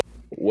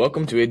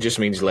Welcome to It Just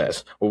Means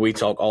Less, where we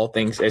talk all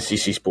things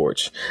SEC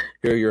sports.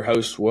 Here are your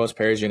hosts, Wells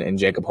Persian and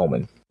Jacob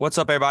Holman. What's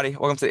up, everybody?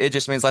 Welcome to It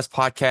Just Means Less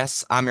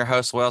podcast. I'm your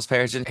host, Wells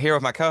Persian, here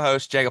with my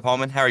co-host, Jacob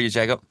Holman. How are you,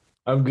 Jacob?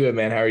 I'm good,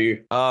 man. How are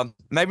you?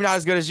 Maybe not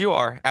as good as you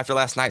are after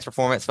last night's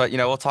performance, but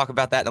we'll talk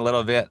about that in a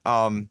little bit.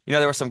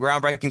 There was some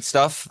groundbreaking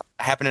stuff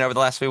happening over the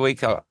last few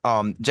weeks.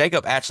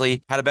 Jacob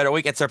actually had a better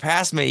week and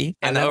surpassed me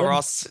in the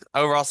overall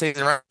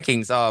season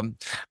rankings.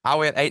 I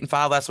went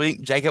 8-5 last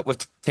week. Jacob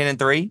with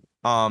 10-3.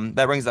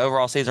 That brings the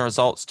overall season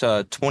results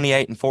to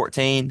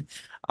 28-14.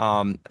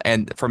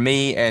 And for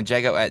me and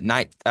Jacob at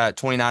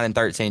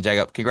 29-13.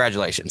 Jacob,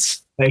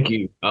 congratulations. Thank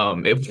you.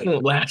 It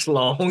won't last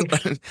long,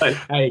 but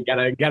hey,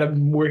 gotta.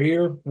 We're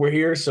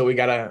here. So we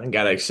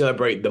gotta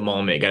celebrate the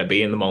moment. Gotta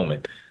be in the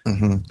moment.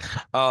 Mm-hmm.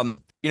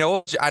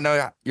 I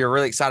know you're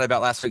really excited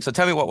about last week. So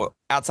tell me what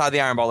outside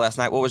the Iron Bowl last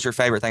night, what was your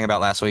favorite thing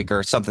about last week,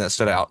 or something that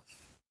stood out?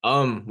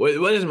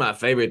 What is my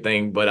favorite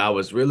thing? But I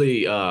was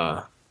really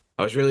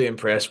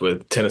impressed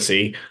with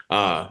Tennessee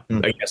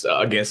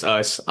against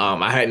us.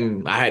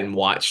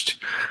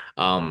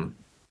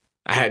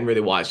 I hadn't really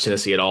watched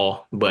Tennessee at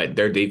all, but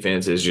their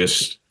defense is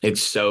just they're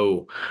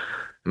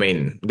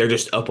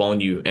just up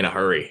on you in a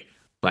hurry.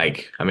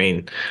 They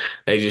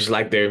just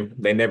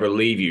they never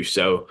leave you.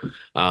 So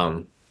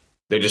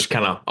they're just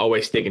kind of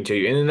always sticking to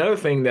you. And another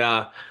thing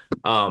that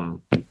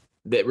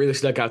that really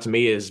stuck out to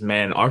me is,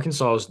 man,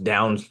 Arkansas is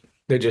down.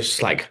 They're just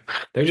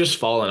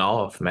falling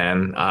off,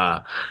 man.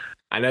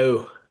 I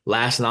know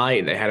last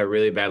night they had a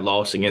really bad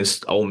loss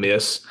against Ole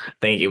Miss. I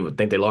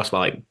think they lost by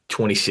like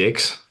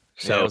 26.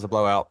 So it was a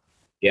blowout.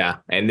 Yeah,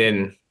 and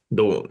then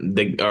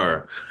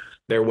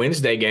their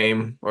Wednesday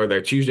game, or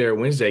their Tuesday or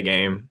Wednesday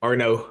game, or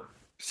no,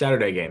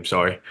 Saturday game,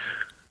 sorry,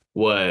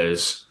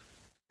 was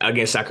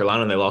against South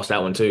Carolina, and they lost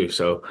that one too.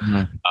 So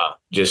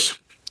just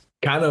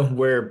kind of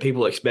where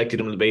people expected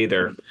them to be,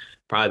 they're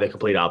probably the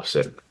complete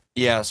opposite.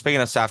 Yeah, speaking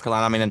of South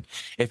Carolina,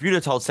 if you'd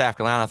have told South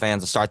Carolina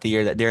fans to start the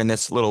year that during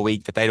this little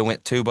week that they'd have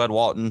went to Bud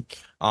Walton,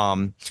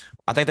 I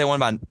think they won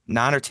by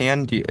 9 or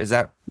 10. Is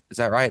that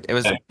right? It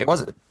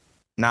wasn't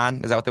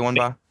 9. Is that what they won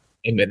by?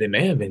 They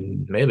may have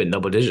been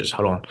double digits.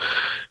 Hold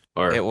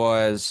on.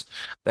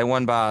 They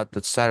won by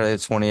the Saturday the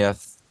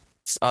 20th.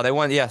 They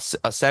won, yes,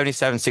 a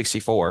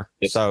 77-64.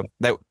 Yes. So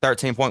they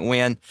 13-point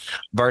win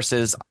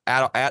versus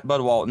at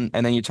Bud Walton,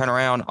 and then you turn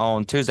around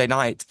on Tuesday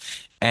night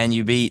and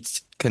you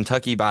beat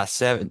Kentucky by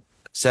 17.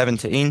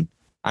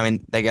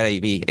 They got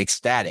to be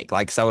ecstatic.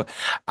 So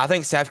I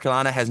think South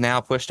Carolina has now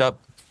pushed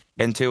up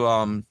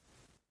into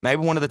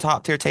maybe one of the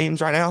top tier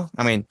teams right now.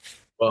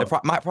 They're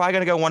probably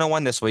going to go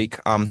 1-1 this week.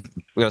 We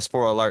got a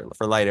spoiler alert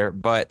for later,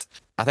 but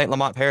I think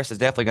Lamont Paris is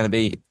definitely going to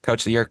be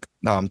Coach of the Year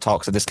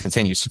talks if this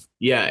continues.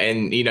 Yeah,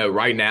 and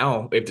right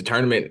now, if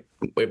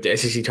the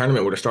SEC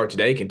tournament were to start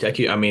today, South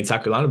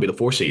Carolina would be the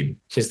 4 seed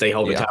since they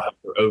hold the title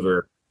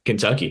over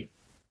Kentucky.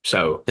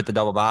 So hit the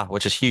double bye,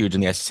 which is huge in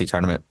the SEC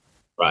tournament.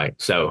 Right.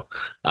 So,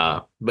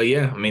 but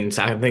yeah, I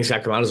think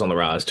South Carolina's on the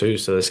rise too,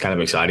 so it's kind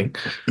of exciting.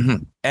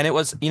 Mm-hmm. And it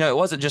was, it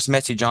wasn't just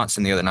Messi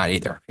Johnson the other night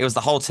either. It was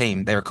the whole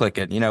team. They were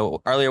clicking.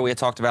 Earlier we had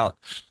talked about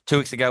 2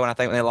 weeks ago when I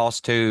think they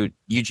lost to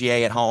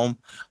UGA at home.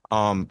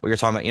 We were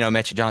talking about,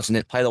 Messi Johnson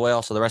didn't play the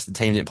well, so the rest of the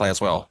team didn't play as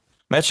well.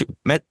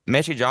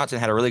 Messi Johnson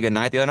had a really good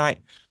night the other night,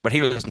 but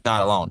he was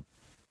not alone.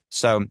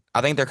 So I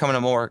think they're coming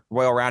a more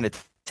well-rounded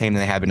team than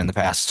they have been in the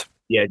past.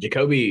 Yeah,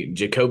 Jacoby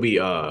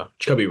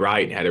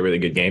Wright had a really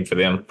good game for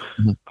them,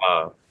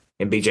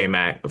 and BJ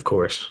Mack, of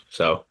course.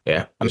 So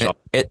yeah,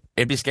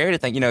 it'd be scary to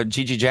think,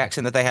 Gigi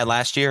Jackson that they had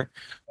last year,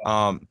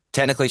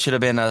 technically should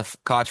have been a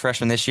college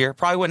freshman this year.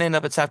 Probably wouldn't end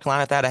up at South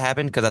Carolina if that had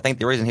happened, because I think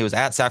the reason he was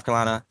at South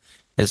Carolina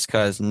is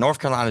because North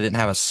Carolina didn't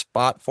have a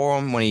spot for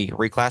him when he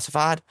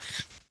reclassified.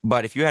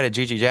 But if you had a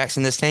Gigi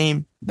Jackson this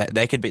team,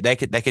 they could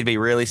be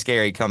really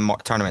scary come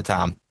tournament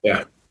time.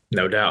 Yeah.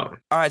 No doubt.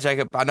 All right,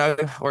 Jacob, I know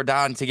we're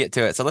dying to get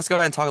to it. So let's go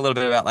ahead and talk a little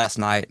bit about last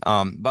night.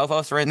 Both of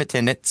us were in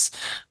attendance.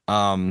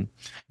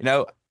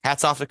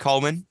 Hats off to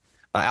Coleman.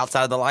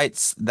 Outside of the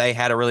lights, they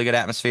had a really good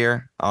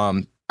atmosphere.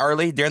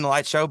 Early during the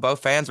light show, both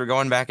fans were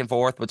going back and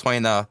forth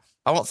between I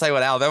won't say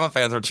what Alabama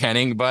fans were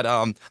chanting, but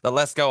the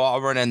Let's Go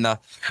Auburn and the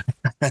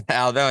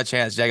Alabama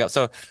chants, Jacob.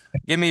 So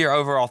give me your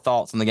overall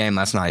thoughts on the game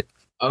last night.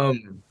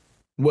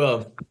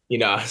 Well,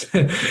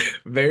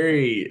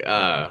 very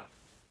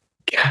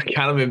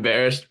kind of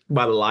embarrassed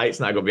by the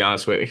lights. Not gonna be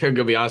honest with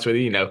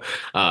you.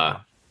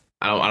 I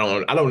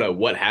don't know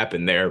what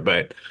happened there,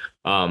 but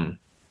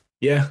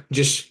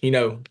just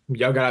y'all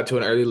got out to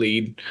an early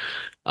lead.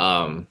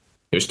 I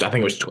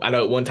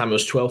know at one time it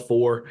was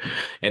 12-4,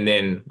 and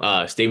then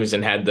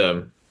Stevenson had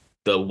the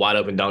wide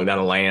open dunk down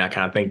the lane. I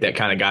kind of think that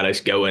kind of got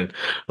us going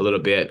a little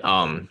bit.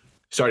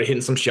 Started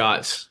hitting some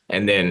shots,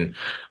 and then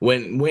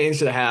went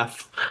into the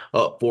half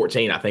up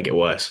 14. I think it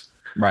was.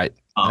 Right.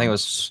 I think it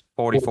was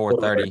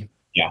 44-30.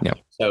 Yeah.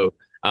 So,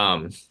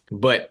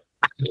 but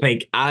I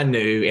think I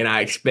knew and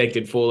I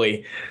expected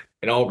fully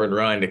an Auburn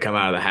run to come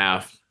out of the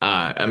half.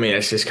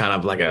 It's just kind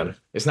of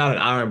it's not an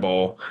Iron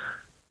Bowl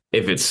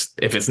if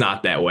it's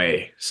not that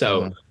way.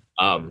 So,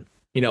 Auburn,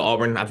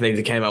 I think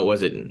they came out,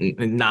 was it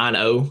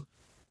 9-0?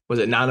 Was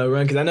it 9-0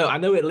 run? Because I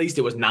know at least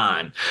it was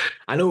 9.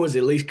 I know it was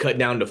at least cut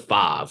down to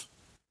 5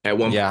 at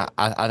one point. Yeah,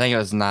 I think it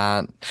was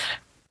 9.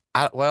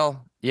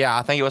 Yeah,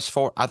 I think it was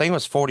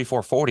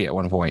 44-40 at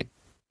one point.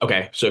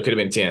 Okay, so it could have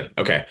been 10.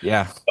 Okay.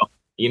 Yeah.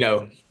 You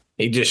know,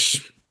 he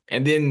just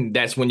and then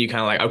that's when you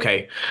kind of like,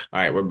 okay, all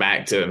right, we're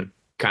back to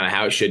kind of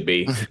how it should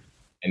be.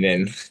 And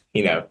then,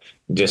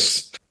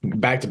 just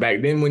back to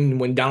back. Then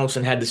when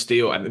Donaldson had to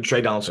steal,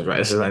 Trey Donaldson, right?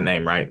 This is his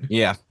name, right?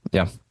 Yeah.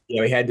 Yeah.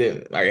 He had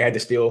to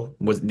steal.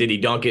 Did he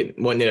dunk it?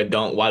 Wasn't it a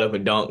dunk, wide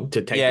open dunk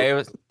to take?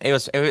 Yeah,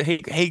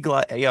 he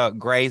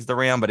grazed the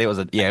rim, but it was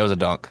a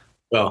dunk.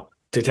 Well,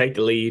 to take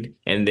the lead,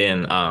 and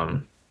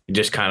then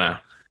just kind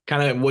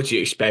of what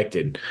you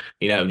expected.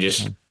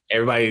 Just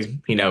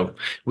everybody.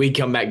 We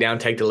come back down,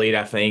 take the lead.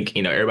 I think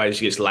everybody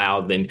just gets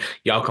loud. Then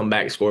y'all come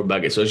back, score a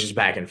bucket. So it's just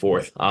back and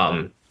forth.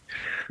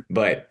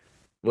 But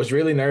was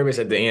really nervous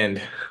at the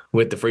end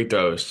with the free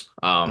throws.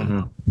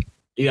 I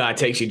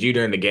texted you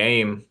during the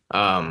game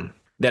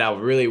that I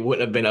really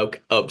wouldn't have been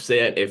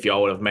upset if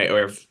y'all would have made,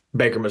 or if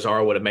Baker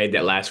Mazzara would have made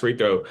that last free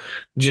throw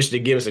just to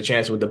give us a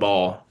chance with the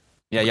ball.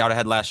 Yeah, y'all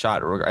had last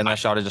shot, and that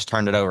shot had just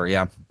turned it over.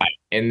 Yeah.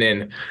 And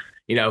then,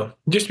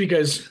 just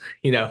because,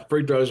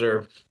 free throws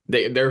are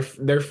they're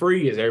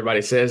free, as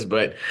everybody says,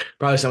 but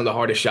probably some of the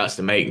hardest shots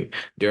to make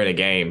during a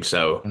game.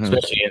 So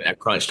especially in that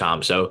crunch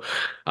time. So,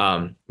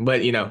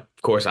 but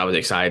of course, I was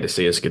excited to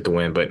see us get the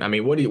win. But I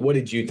mean, what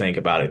did you think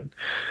about it?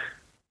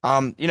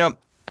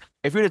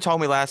 If you'd have told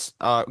me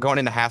going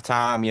into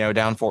halftime,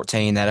 down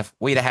 14, that if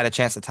we'd have had a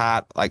chance to tie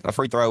it, like a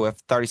free throw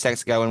with 30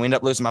 seconds ago, and we ended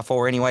up losing by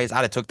 4 anyways,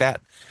 I'd have took that.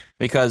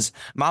 Because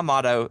my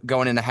motto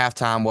going into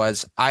halftime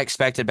was I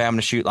expected Bama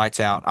to shoot lights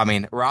out. I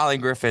mean, Riley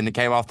Griffin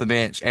came off the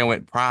bench and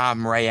went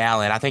prime Ray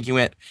Allen. I think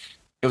it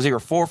was either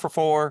 4 for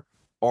 4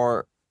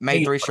 or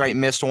made 3 straight,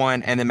 missed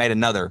 1, and then made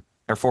another,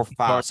 or 4 for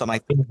 5, something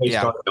like that.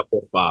 Yeah. 4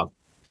 for 5.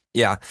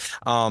 Yeah.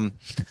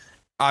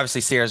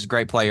 Obviously Sierra's a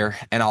great player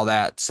and all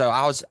that. So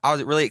I was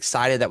really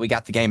excited that we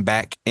got the game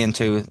back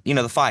into,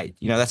 the fight.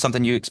 That's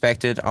something you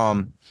expected.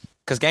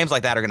 Because games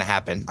like that are going to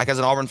happen. Like, as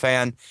an Auburn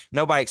fan,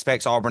 nobody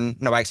expects Auburn.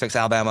 Nobody expects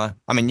Alabama.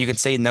 I mean, you can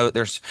see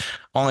there's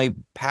only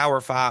Power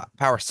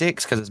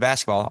 6, because it's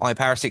basketball. Only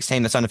Power 6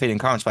 team that's undefeated in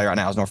conference play right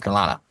now is North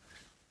Carolina.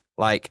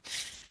 Like,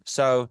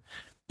 so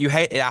I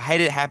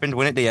hate it happened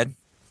when it did.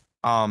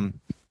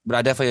 But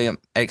I definitely am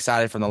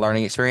excited from the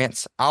learning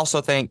experience. I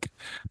also think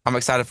I'm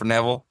excited for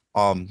Neville.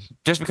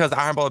 Just because the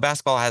Iron Bowl of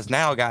basketball has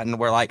now gotten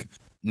where, like,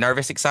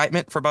 nervous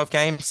excitement for both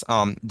games.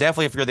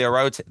 Definitely if you're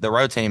the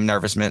road team,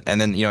 nervousness,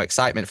 and then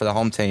excitement for the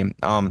home team.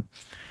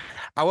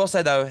 I will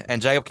say though,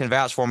 and Jacob can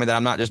vouch for me that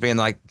I'm not just being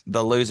like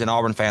the losing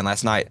Auburn fan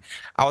last night.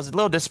 I was a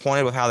little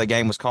disappointed with how the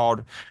game was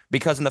called,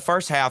 because in the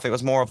first half it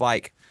was more of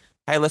like,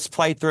 hey, let's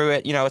play through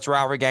it. It's a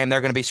rivalry game.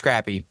 They're going to be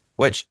scrappy,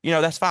 which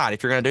that's fine.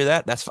 If you're going to do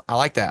that, I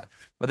like that.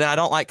 But then I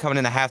don't like coming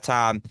into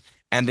halftime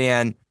and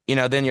then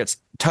it's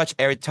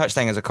every touch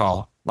thing is a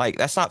call. Like,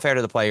 that's not fair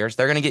to the players.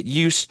 They're going to get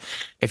used.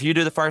 If you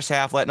do the first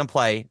half letting them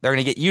play, they're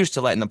going to get used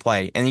to letting them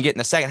play. And you get in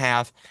the second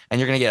half, and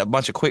you're going to get a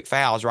bunch of quick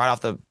fouls right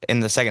off in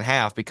the second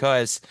half,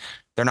 because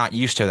they're not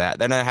used to that.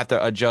 They're going to have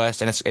to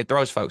adjust, and it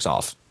throws folks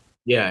off.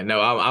 Yeah,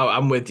 no,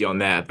 I'm with you on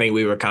that. I think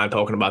we were kind of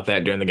talking about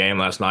that during the game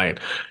last night,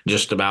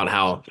 just about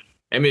how,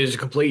 I mean, it's a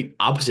complete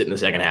opposite in the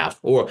second half.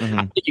 Or I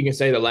think you can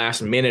say the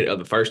last minute of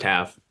the first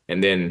half,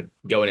 and then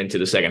going into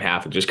the second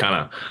half, it just kind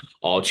of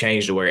all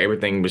changed to where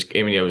everything was,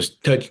 it was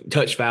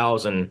touch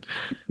fouls, and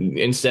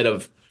instead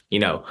of,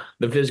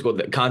 the physical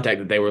contact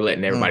that they were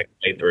letting everybody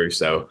play through.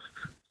 So,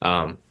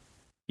 I'll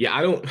be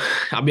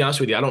honest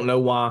with you, I don't know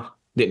why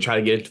didn't try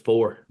to get it to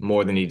 4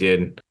 more than he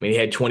did. I mean, he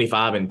had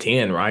 25 and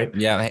 10, right?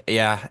 Yeah.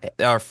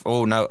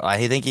 No,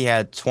 I think he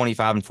had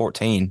 25 and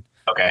 14.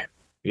 Okay.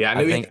 Yeah, I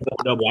knew he had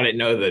a double. I didn't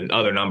know the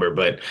other number,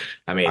 but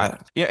I mean,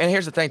 and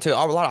here's the thing too. A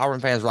lot of Auburn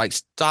fans were like,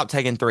 "Stop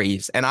taking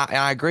threes," and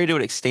I agree to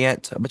an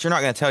extent, but you're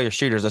not going to tell your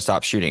shooters to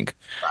stop shooting.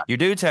 Right. You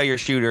do tell your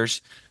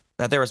shooters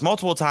that there was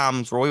multiple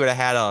times where we would have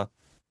had a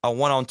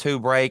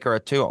 1-on-2 break, or a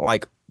 2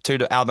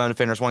 to Alabama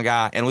defenders, one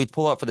guy, and we'd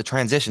pull up for the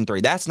transition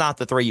 3. That's not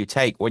the 3 you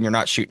take when you're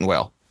not shooting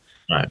well.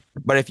 Right.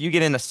 But if you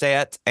get in a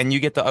set and you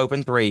get the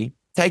open 3,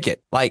 take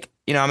it. Like,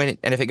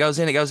 and if it goes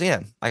in, it goes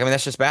in. Like, I mean,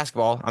 that's just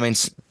basketball. I mean,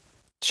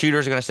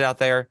 shooters are going to sit out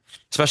there,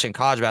 especially in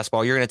college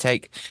basketball. You're going to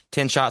take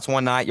 10 shots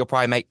one night. You'll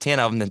probably make 10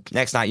 of them. The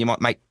next night you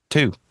might make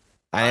 2.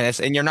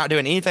 And you're not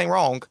doing anything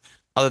wrong,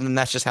 other than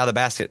that's just how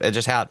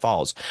just how it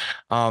falls.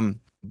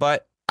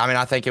 But I mean,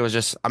 I think it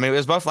was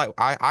both, like,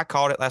 I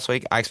called it last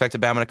week. I expected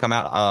Bama to come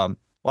out.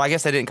 Well, I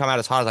guess they didn't come out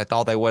as hot as I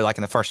thought they would, like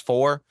in the first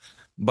 4,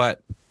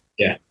 but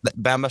yeah,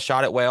 Bama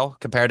shot it well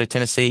compared to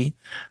Tennessee.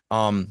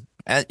 And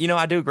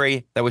I do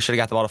agree that we should have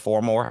got the ball to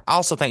 4 more. I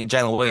also think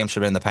Jalen Williams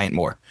should have been in the paint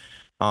more.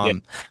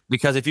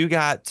 Because if you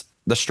got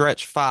the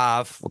stretch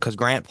 5, because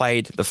Grant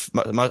played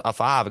a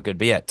 5 a good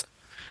bit,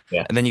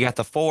 and then you got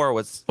the 4,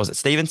 was it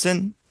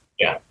Stevenson?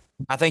 Yeah,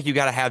 I think you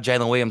got to have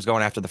Jalen Williams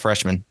going after the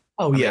freshman.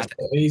 Oh yeah,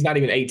 he's not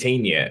even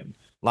 18 yet.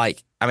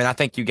 Like, I mean, I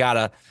think you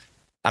gotta.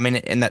 I mean,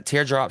 in that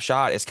teardrop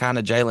shot, it's kind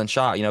of Jalen's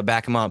shot.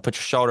 Back him up, put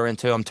your shoulder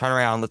into him, turn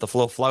around, let the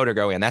floater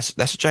go in. That's a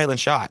Jalen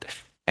shot.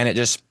 and it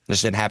just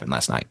didn't happen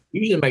last night. He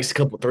usually makes a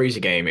couple threes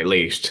a game at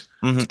least.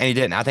 And he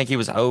didn't. I think he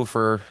was 0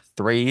 for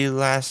 3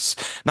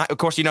 last night. Of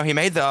course, he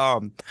made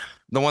the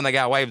one that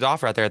got waved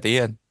off right there at the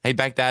end. He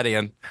banked that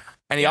in,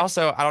 and he Yeah.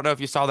 also, I don't know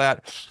if you saw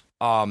that,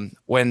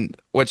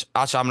 which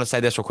actually I'm going to say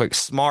this real quick.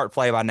 Smart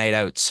play by Nate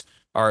Oates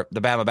or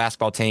the Bama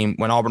basketball team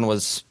when Auburn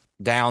was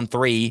down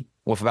 3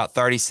 with about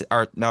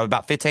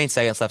 15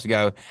 seconds left to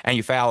go, and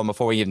you foul them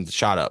before you even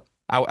shot up.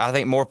 I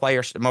think more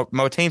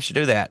teams should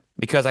do that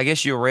because I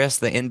guess you risk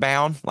the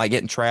inbound, like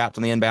getting trapped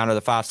on the inbound or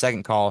the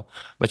 5-second call,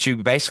 but you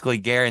basically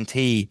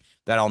guarantee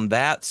that on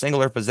that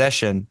singular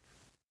possession,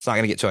 it's not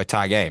going to get to a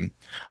tie game.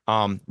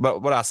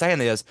 But what I was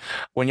saying is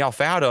when y'all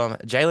fouled him,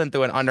 Jalen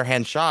threw an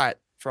underhand shot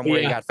from where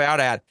he got fouled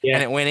at,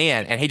 and it went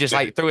in, and he just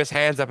like threw his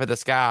hands up at the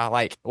sky,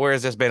 like, where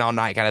has this been all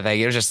night kind of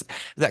thing. It was just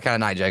that kind of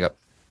night, Jacob.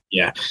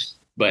 Yeah.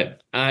 But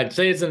I'd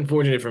say it's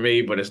unfortunate for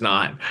me, but it's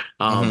not.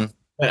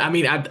 But I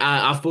mean,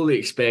 I fully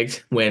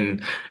expect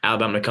when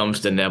Alabama comes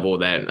to Neville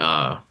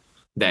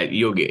that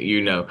you'll get,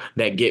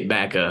 that get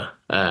back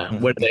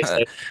what do they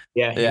say?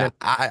 Yeah.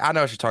 I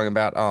know what you're talking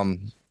about.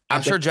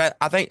 I'm sure.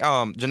 I think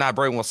Janai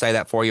Broom will say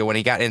that for you when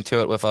he got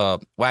into it with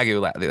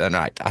Wagyu the other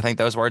night. I think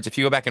those words. If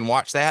you go back and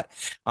watch that,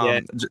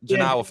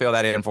 Janai will fill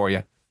that in for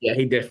you. Yeah,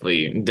 he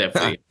definitely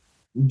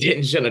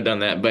shouldn't have done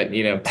that, but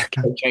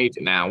can change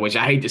it now. Which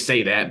I hate to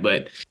say that,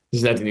 but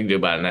there's nothing you can do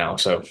about it now.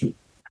 So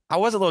I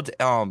was a little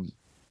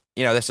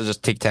this is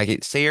just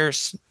tic-tac.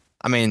 Sears,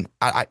 I mean,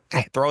 I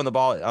throwing the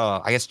ball,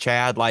 I guess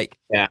Chad, like,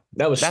 yeah,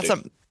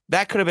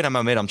 that could have been a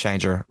momentum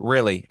changer.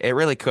 Really. It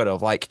really could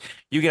have. Like,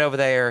 you get over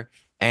there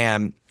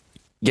and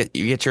you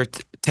get your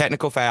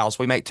technical fouls.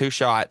 We make 2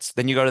 shots.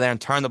 Then you go to there and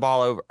turn the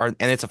ball over, and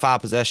it's a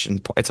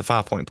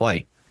 5-point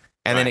play.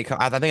 And then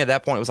I think at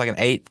that point it was like an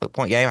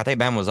 8-point game. I think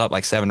Bama was up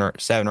like 7 or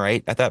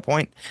 8 at that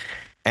point.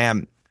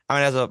 And I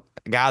mean, as a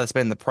guy that's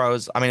been in the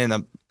pros, I mean, in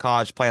the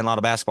college playing a lot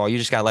of basketball, you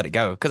just got to let it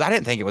go. Because I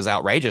didn't think it was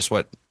outrageous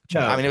what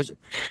No.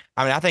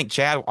 I think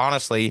Chad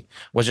honestly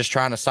was just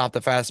trying to stop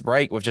the fast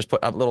break with just put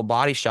a little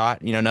body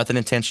shot, nothing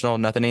intentional,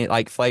 nothing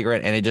like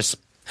flagrant. And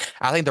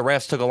I think the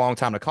refs took a long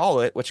time to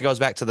call it, which goes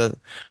back to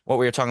what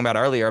we were talking about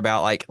earlier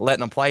about like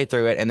letting them play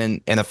through it. And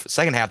then in the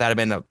second half, that'd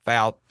have been a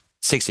foul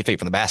 60 feet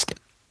from the basket.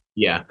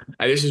 Yeah.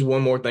 This is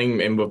one more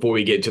thing. And before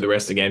we get to the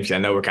rest of the game, because I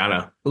know we're kind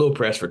of a little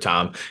pressed for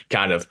time,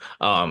 kind of.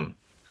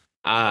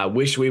 I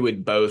wish we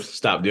would both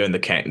stop doing the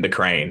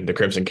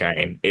Crimson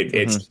Cane.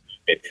 It's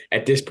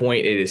at this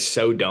point, it is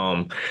so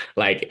dumb.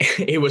 Like,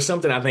 it was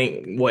something I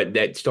think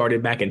that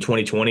started back in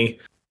 2020,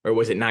 or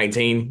was it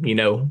 19?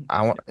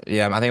 I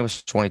think it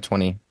was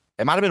 2020.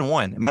 It might have been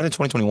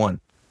 2021.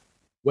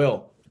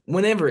 Well,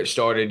 whenever it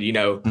started,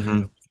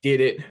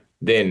 did it.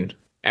 Then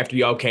after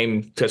y'all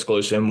came to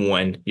Tuscaloosa and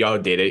won, y'all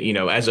did it,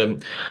 as a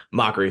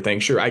mockery thing.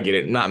 Sure, I get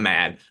it. Not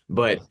mad,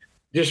 but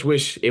just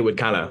wish it would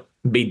kind of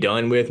be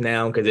done with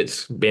now because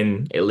it's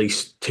been at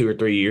least 2 or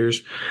 3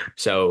 years.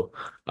 So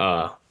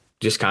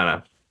just kind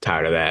of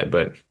tired of that.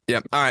 But yeah,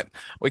 all right.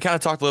 We kind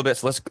of talked a little bit,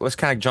 so let's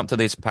kind of jump to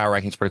these power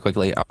rankings pretty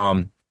quickly.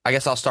 I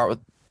guess I'll start with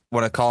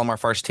what I call them our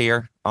first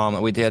tier.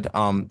 We did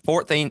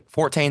 14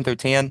 through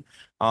 10.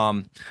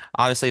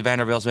 Obviously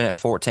Vanderbilt's been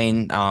at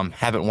 14,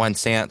 haven't won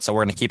since, so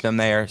we're going to keep them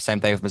there. Same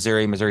thing with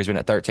Missouri. Missouri's been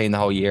at 13 the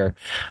whole year.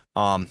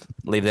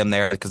 Leave them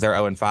there because they're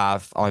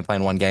 0-5, only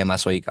playing 1 game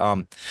last week.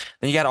 Then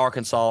you got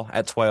Arkansas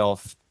at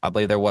 12. I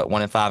believe they're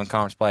 1-5 in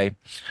conference play.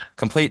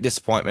 Complete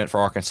disappointment for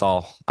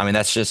Arkansas. I mean,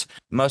 that's just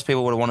most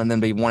people would have wanted them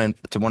to be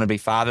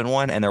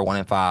 5-1, and they're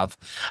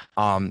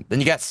 1-5. Then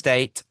you got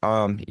State.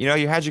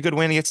 You had your good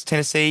win against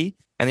Tennessee,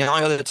 and the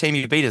only other team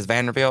you beat is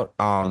Vanderbilt.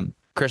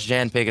 Chris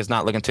Janpik is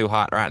not looking too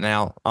hot right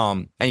now.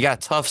 And you got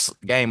a tough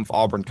game with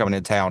Auburn coming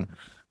into town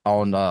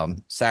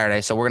on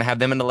Saturday. So we're going to have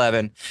them in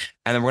 11.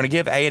 And then we're going to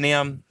give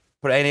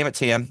put A&M at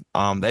 10.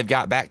 They've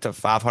got back to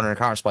 500 in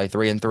conference play,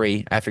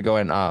 3-3 after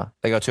going,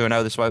 they go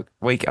 2-0 this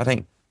week, I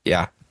think.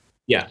 Yeah.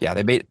 Yeah. Yeah.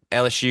 They beat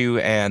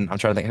LSU, and I'm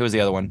trying to think, who was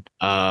the other one?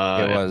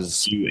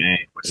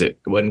 It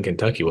wasn't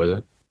Kentucky, was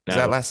it? No. Was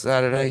that last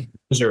Saturday?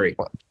 Missouri.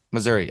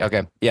 Missouri.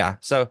 Okay. Yeah.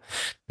 So,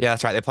 yeah,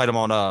 that's right. They played them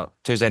on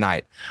Tuesday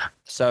night.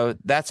 So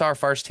that's our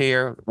first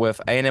tier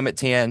with A&M at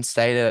 10,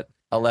 State at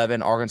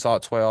 11, Arkansas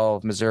at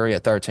 12, Missouri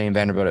at 13,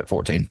 Vanderbilt at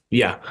 14.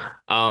 Yeah.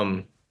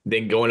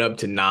 Then going up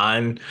to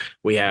 9,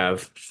 we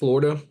have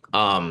Florida.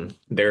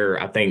 They're,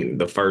 I think,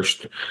 the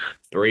first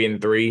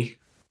 3-3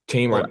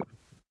 team. Well,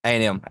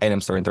 A&M's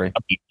 3-3.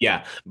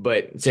 Yeah.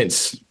 But did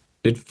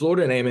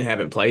Florida and A&M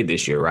haven't played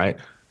this year, right?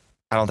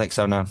 I don't think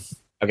so, no.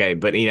 Okay.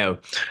 But,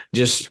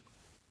 just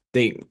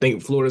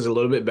think Florida's a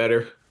little bit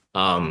better.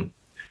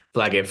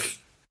 Like if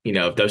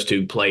those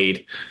two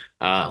played,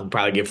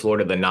 probably give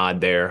Florida the nod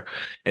there.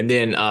 And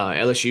then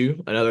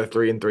LSU, another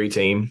 3-3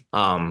 team,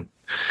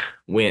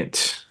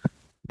 went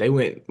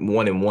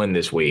 1-1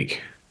 this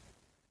week.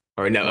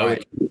 Or no,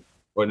 right.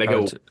 Or they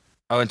go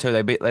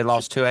 0-2. They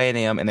lost to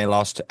A&M, and they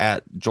lost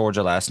at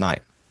Georgia last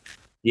night.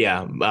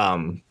 Yeah.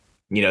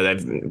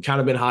 They've kind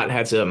of been hot,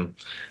 had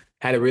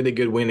a really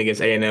good win against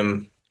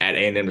A&M at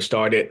A&M to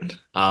start it.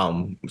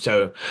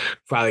 So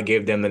probably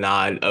give them the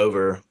nod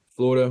over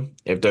Florida,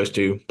 if those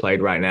two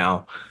played right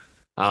now.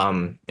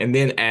 And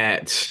then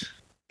at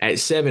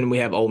 7 we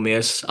have Ole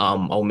Miss.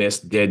 Ole Miss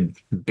did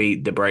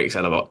beat the brakes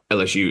out of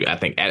LSU, I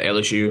think, at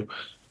LSU.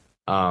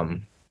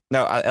 Um,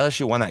 No,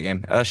 LSU won that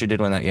game. LSU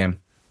did win that game.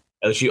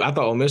 LSU, I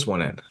thought Ole Miss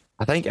won it.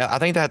 I think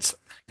that's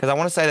because I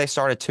want to say they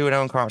started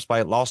 2-0 in conference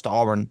play, lost to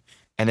Auburn,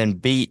 and then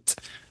beat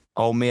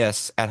Ole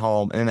Miss at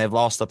home, and then they've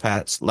lost the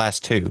past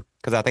last two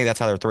because I think that's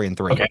how they're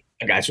 3-3. Okay,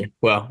 I got you.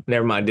 Well,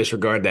 never mind.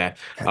 Disregard that.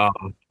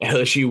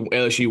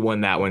 LSU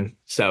won that one.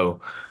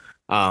 So,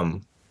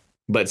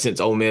 but since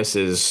Ole Miss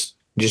is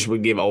just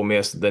would give Ole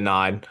Miss the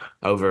nod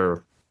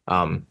over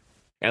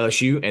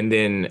LSU, and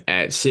then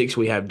at 6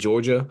 we have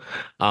Georgia,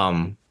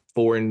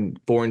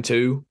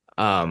 4-2.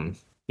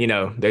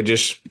 They're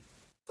just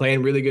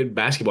playing really good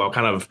basketball.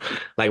 Kind of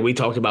like we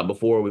talked about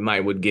before.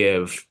 We would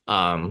give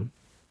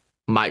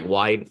Mike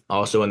White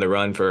also in the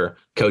run for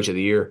Coach of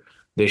the Year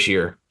this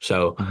year.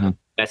 So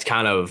that's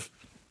kind of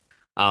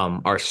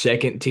our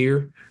second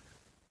tier.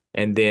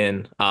 And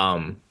then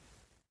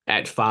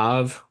at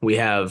 5, we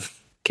have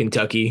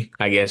Kentucky.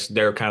 I guess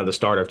they're kind of the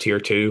start of tier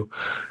 2.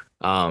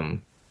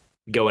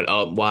 Going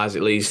up wise,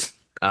 at least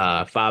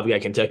 5, we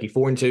got Kentucky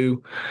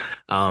 4-2.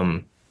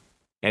 And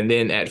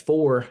then at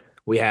 4,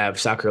 we have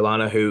South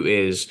Carolina, who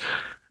is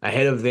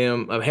ahead of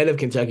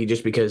Kentucky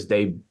just because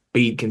they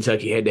beat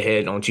Kentucky head to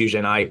head on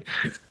Tuesday night.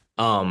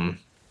 And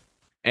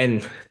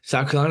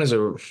South Carolina's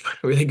a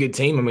really good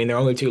team. I mean, their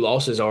only 2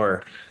 losses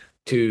are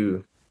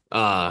to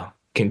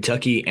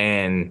Kentucky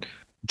and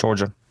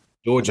Georgia.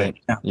 Georgia.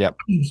 Yep.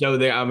 So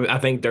I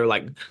think they're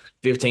like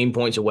 15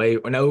 points away.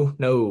 Or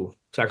no,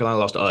 South Carolina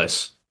lost to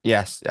us.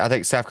 Yes, I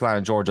think South Carolina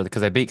and Georgia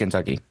because they beat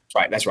Kentucky.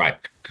 That's right.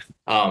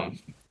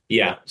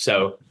 Yeah.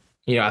 So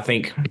I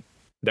think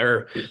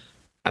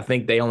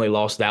they only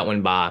lost that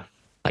one by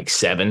like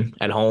 7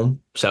 at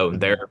home. So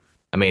they're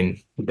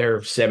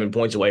 7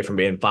 points away from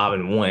being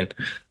 5-1.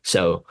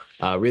 So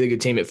really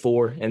good team at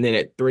 4. And then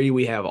at 3,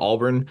 we have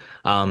Auburn.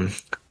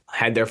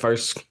 Had their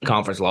first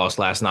conference loss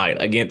last night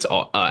against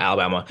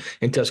Alabama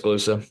in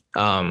Tuscaloosa.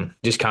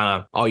 Just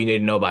kind of all you need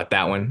to know about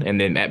that one. And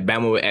then at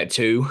Bama at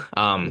 2,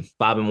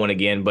 5-1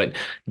 again, but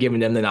giving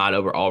them the nod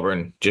over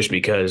Auburn just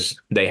because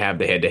they have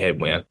the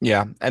head-to-head win.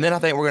 Yeah, and then I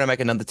think we're going to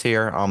make another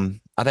tier.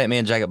 I think me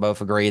and Jacob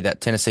both agree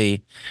that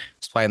Tennessee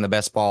is playing the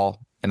best ball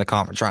in the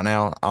conference right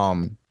now.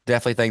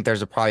 Definitely think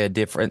there's probably a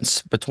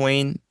difference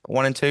between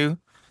 1 and 2.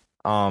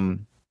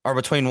 Or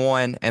between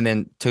 1 and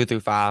then 2 through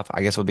 5,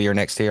 I guess would be your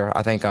next tier.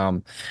 I think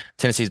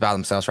Tennessee's by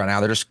themselves right now.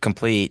 They're just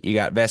complete. You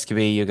got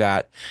Vescovy, you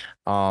got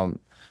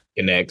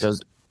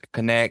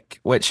Connect,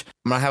 which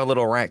I'm gonna have a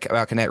little rant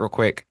about Connect real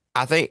quick.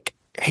 I think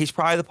he's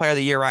probably the player of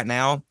the year right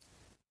now,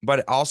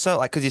 but also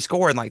because he's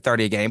scoring like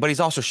 30 a game, but he's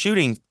also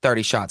shooting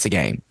 30 shots a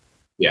game.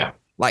 Yeah,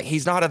 like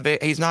he's not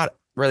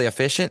really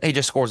efficient. He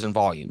just scores in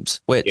volumes,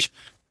 which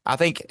I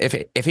think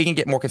if he can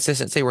get more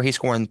consistency where he's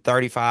scoring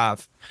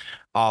 35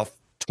 off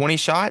 20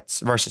 shots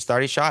versus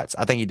 30 shots,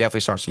 I think he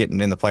definitely starts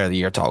getting in the player of the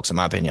year talks, in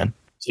my opinion.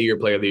 Is he your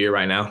player of the year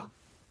right now?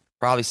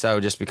 Probably so,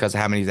 just because of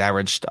how many he's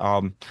averaged.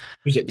 Probably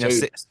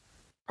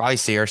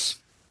Sears.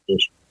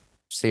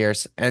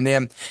 And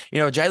then,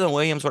 Jalen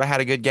Williams would have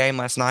had a good game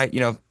last night.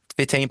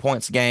 15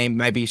 points a game,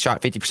 maybe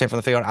shot 50% from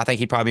the field. I think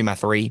he'd probably be my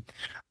 3.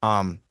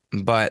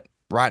 But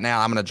right now,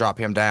 I'm going to drop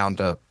him down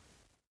to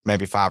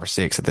maybe 5 or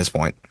 6 at this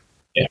point.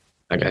 Yeah,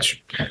 I got you.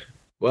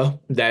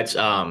 Well,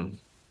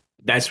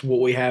 that's what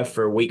we have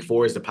for week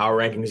 4 as the power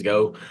rankings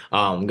go.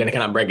 I'm going to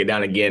kind of break it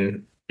down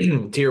again.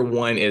 Tier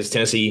 1 is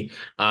Tennessee.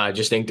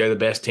 Just think they're the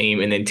best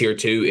team. And then tier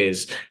 2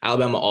 is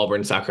Alabama,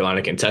 Auburn, South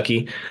Carolina,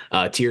 Kentucky.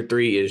 Tier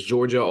 3 is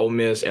Georgia, Ole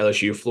Miss,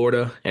 LSU,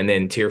 Florida. And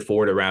then tier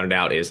 4 to round it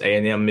out is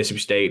A&M, Mississippi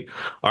State,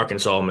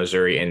 Arkansas,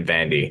 Missouri, and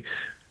Vandy.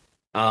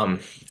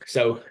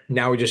 So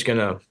now we're just going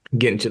to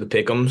get into the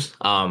pick'ems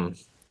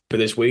for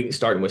this week,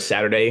 starting with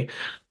Saturday,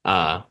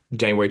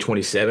 January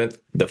 27th.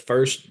 The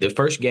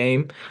first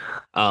game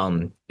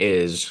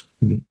is,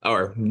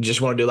 or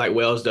just want to do like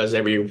Wells does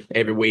every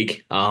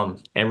week, and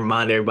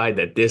remind everybody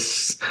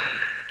that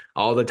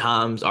all the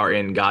times are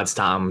in God's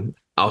time,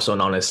 also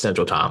known as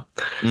Central Time.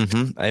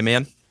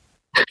 Amen.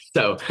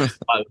 So the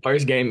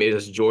first game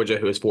is Georgia,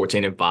 who is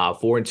 14-5,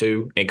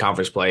 4-2 in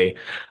conference play,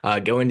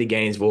 going to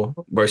Gainesville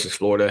versus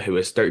Florida, who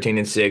is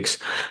 13-6,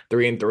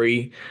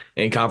 3-3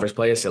 in conference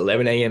play. It's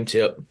 11 a.m.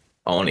 tip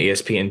on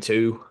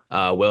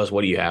ESPN2. Wells,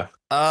 what do you have?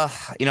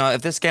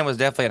 If this game was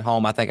definitely at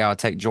home, I think I would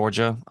take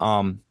Georgia.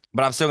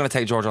 But I'm still going to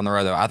take Georgia on the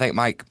road, though. I think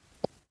Mike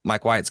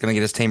White's going to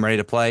get his team ready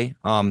to play.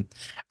 I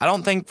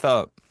don't think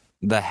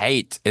the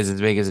hate is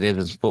as big as it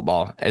is in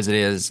football as it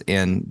is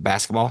in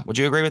basketball. Would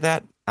you agree with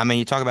that? I mean,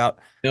 you talk about...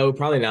 No,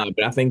 probably not.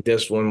 But I think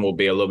this one will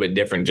be a little bit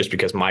different just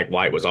because Mike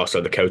White was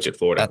also the coach at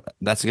Florida.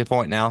 That's a good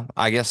point now.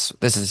 I guess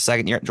this is his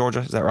second year at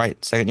Georgia. Is that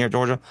right? Second year at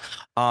Georgia?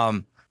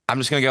 I'm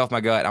just going to go off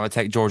my gut. I'm going to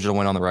take Georgia to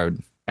win on the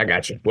road. I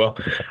got you. Well,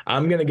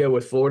 I'm going to go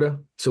with Florida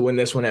to win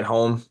this one at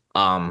home.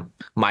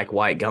 Mike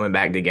White coming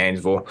back to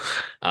Gainesville.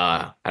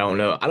 I don't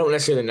know. I don't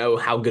necessarily know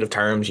how good of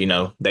terms,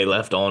 they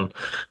left on,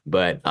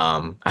 but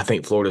I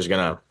think Florida's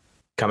going to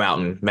come out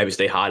and maybe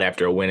stay hot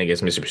after a win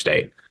against Mississippi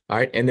State. All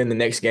right, and then the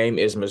next game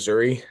is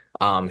Missouri,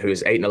 who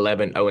is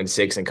 8-11,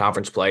 0-6 in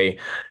conference play,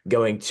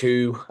 going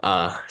to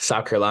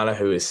South Carolina,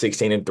 who is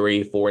 16-3,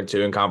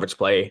 4-2 in conference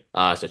play.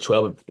 It's a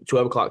 12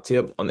 o'clock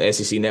tip on the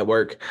SEC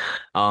network.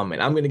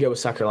 And I'm going to go with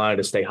South Carolina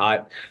to stay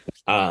hot.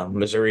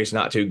 Missouri's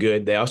not too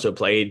good. They also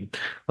played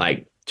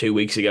like 2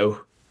 weeks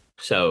ago.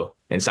 So,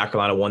 and South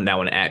Carolina won that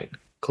one at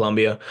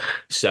Columbia.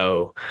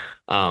 So,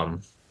 I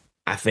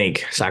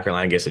think South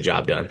Carolina gets the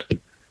job done.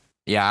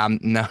 Yeah, I'm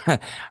no,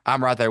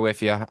 I'm right there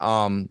with you.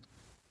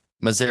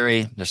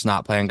 Missouri just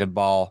not playing good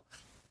ball.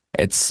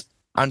 It's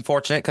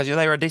unfortunate because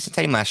they were a decent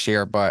team last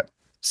year, but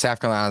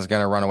South Carolina's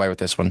going to run away with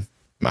this one, in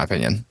my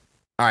opinion.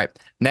 All right,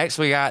 next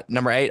we got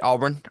number 8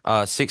 Auburn,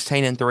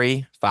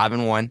 16-3,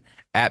 5-1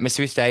 at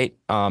Mississippi State.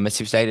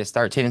 Mississippi State is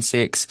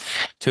 13-6,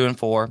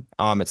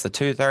 2-4. It's the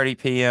 2:30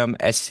 p.m.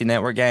 SEC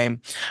Network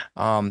game.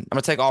 I'm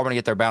gonna take Auburn to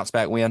get their bounce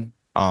back win.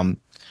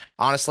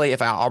 Honestly,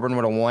 if Auburn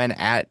would have won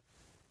at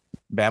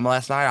Bama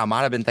last night, I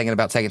might have been thinking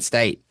about taking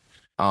State.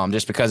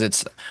 Just because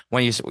it's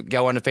when you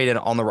go undefeated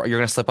on the, you're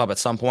going to slip up at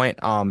some point.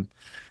 But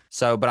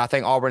I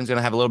think Auburn's going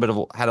to have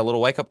had a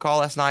little wake up call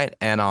last night,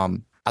 and I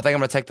think I'm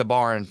going to take the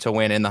Barn to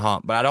win in the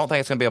hump. But I don't think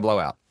it's going to be a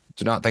blowout.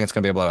 Do not think it's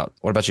going to be a blowout.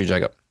 What about you,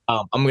 Jacob?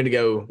 I'm gonna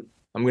go.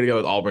 I'm gonna go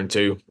with Auburn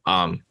too.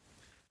 Kind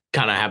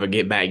of have a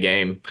get back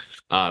game,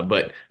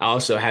 but I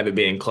also have it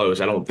being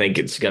close. I don't think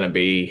it's gonna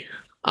be.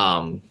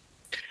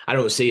 I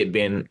don't see it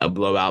being a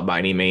blowout by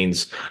any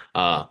means.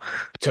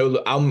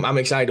 Tolu, I'm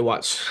excited to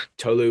watch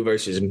Tolu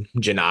versus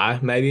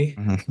Janai, maybe.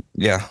 Mm-hmm.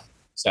 Yeah.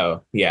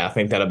 So yeah, I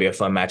think that'll be a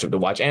fun matchup to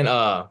watch. And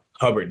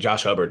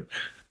Josh Hubbard,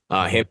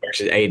 him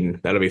versus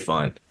Aiden, that'll be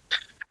fun.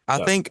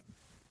 I think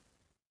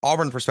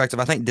Auburn perspective,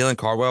 I think Dylan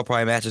Cardwell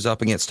probably matches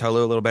up against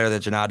Tolu a little better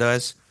than Janai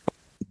does.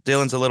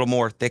 Dylan's a little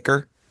more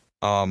thicker.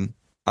 I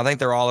think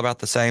they're all about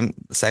the same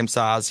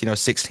size, 6'10",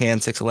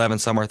 6'11",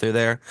 somewhere through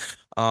there.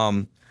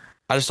 I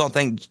just don't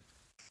think,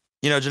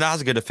 Janai's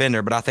a good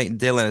defender, but I think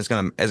Dylan is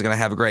gonna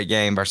have a great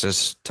game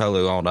versus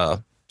Tolu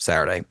on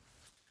Saturday.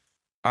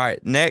 All right,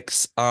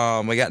 next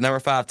we got number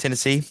 5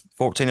 Tennessee,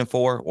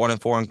 14-4,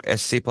 1-4 in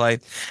SEC play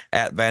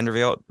at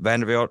Vanderbilt.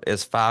 Vanderbilt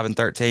is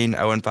 5-13,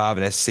 0-5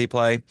 in SEC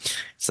play.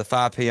 It's a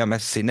 5 p.m.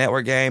 SEC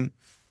Network game.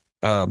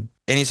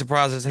 Any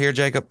surprises here,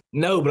 Jacob?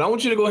 No, but I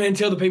want you to go ahead and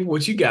tell the people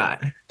what you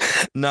got.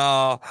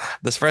 No,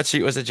 the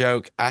spreadsheet was a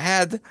joke. I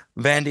had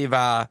Vandy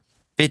by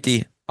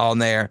 50 on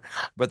there,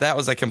 but that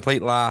was a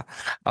complete lie.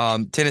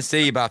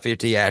 Tennessee by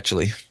 50,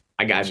 actually.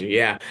 I got you.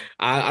 Yeah.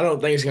 I don't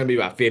think it's going to be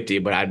about 50,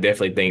 but I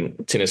definitely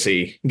think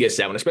Tennessee gets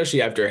that one,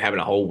 especially after having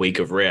a whole week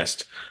of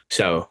rest.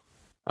 So,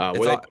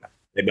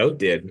 they both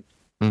did.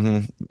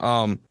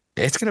 Mm-hmm.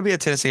 It's going to be a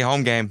Tennessee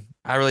home game.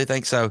 I really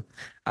think so.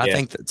 I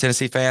think that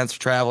Tennessee fans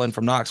traveling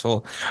from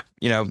Knoxville,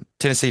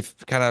 Tennessee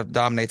kind of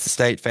dominates the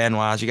state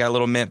fan-wise. You got a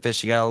little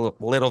Memphis, you got a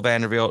little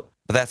Vanderbilt,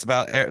 but that's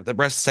about the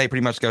rest of the state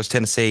pretty much goes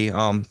Tennessee.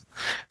 And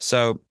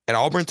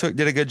Auburn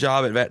did a good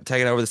job at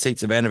taking over the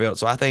seats of Vanderbilt.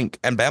 So I think,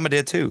 and Bama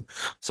did too.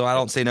 So I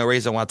don't see no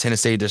reason why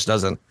Tennessee just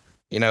doesn't,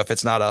 if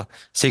it's not a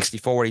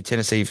 60-40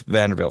 Tennessee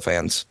Vanderbilt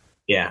fans.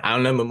 Yeah, I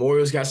don't know.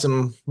 Memorial's got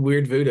some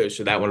weird voodoo,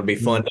 so that one would be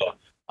fun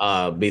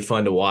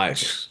to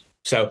watch.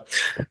 So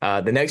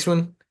the next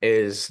one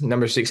is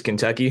number 6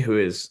 Kentucky, who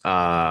is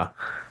 14-4,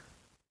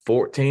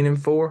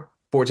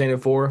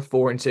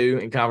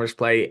 4-2 in conference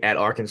play at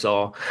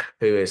Arkansas,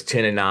 who is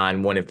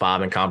 10-9,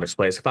 1-5 in conference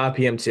play. It's a 5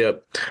 p.m.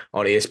 tip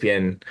on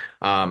ESPN.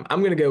 I'm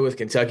going to go with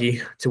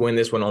Kentucky to win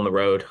this one on the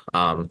road.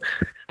 I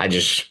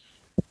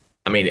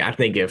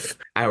think if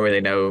I don't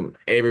really know,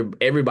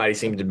 everybody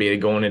seems to be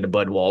going into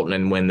Bud Walton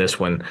and win this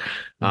one.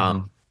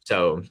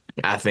 So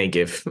I think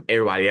if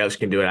everybody else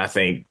can do it, I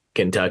think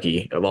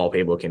Kentucky, of all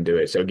people, can do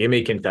it. So give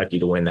me Kentucky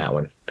to win that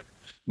one.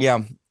 Yeah,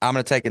 I'm going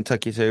to take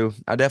Kentucky too.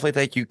 I definitely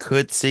think you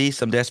could see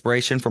some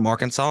desperation from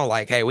Arkansas.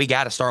 Like, hey, we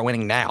got to start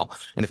winning now.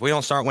 And if we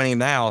don't start winning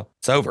now,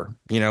 it's over.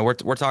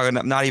 We're talking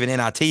not even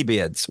NIT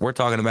bids. We're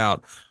talking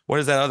about, what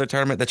is that other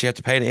tournament that you have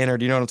to pay to enter?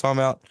 Do you know what I'm talking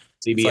about?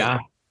 CBI.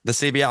 The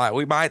CBI.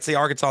 We might see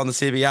Arkansas in the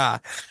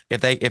CBI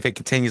if it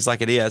continues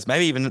like it is.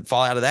 Maybe even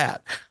fall out of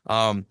that.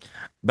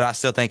 But I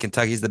still think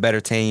Kentucky's the better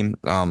team.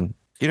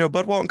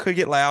 Bud Walton could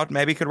get loud.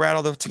 Maybe could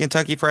rattle the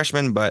Kentucky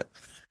freshmen, but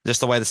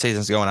just the way the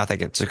season's going, I think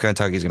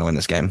Kentucky's going to win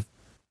this game.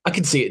 I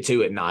can see it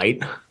too at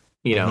night,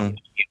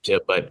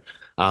 but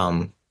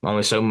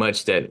only so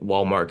much that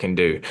Walmart can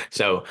do.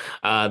 So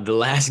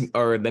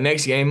the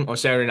next game on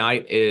Saturday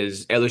night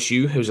is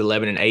LSU, who's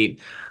 11-8,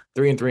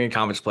 3-3 in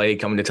conference play,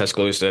 coming to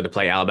Tuscaloosa to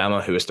play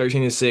Alabama, who is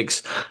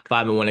 13-6,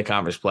 5-1 in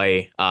conference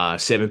play.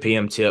 7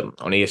 p.m. tip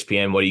on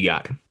ESPN. What do you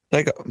got?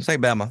 Take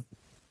Bama.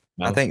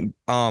 No. I think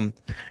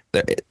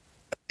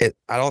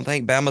I don't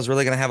think Bama's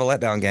really going to have a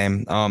letdown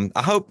game.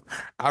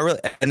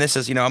 And this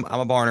is, I'm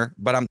a Barner,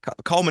 but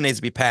Coleman needs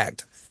to be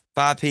packed.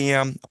 5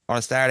 p.m. on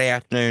a Saturday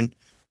afternoon,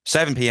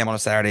 7 p.m. on a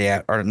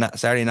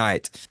Saturday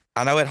night.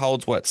 I know it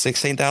holds,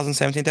 16,000,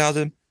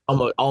 17,000?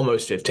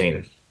 Almost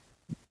 15.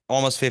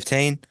 Almost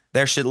 15?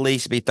 There should at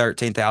least be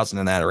 13,000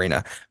 in that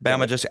arena.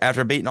 Bama just,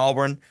 after beating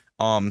Auburn,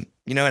 and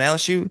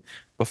LSU,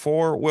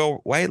 before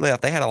Will Wade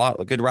left, they had a lot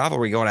of good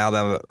rivalry going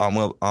Alabama. But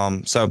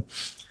I'm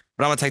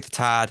gonna take the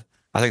Tide.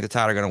 I think the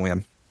Tide are gonna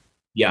win.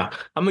 Yeah,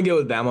 I'm gonna go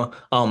with Bama.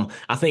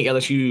 I think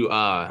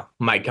LSU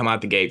might come out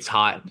the gates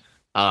hot.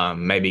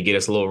 Maybe get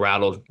us a little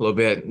rattled a little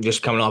bit,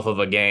 just coming off of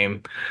a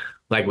game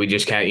like we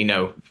just had,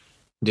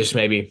 just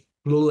maybe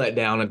a little let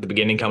down at the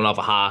beginning, coming off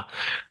a high,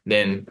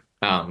 then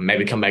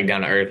maybe come back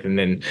down to earth and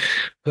then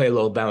play a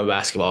little Bama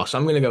basketball. So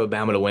I'm gonna go with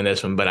Bama to win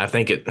this one, but I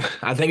think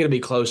it'll be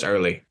close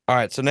early. All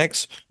right, so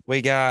next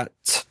we got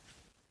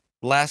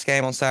last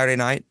game on Saturday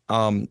night.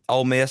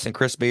 Ole Miss and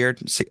Chris Beard,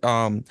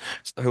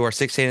 who are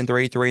 16-3,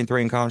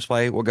 3-3 in conference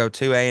play, will go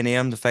to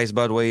A&M to face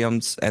Bud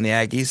Williams and the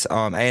Aggies.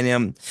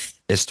 A&M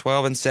is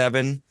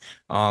 12-7,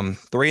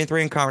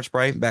 3-3 in conference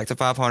play, back to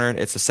 500.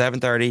 It's a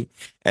 7:30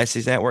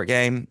 SEC Network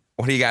game.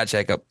 What do you got,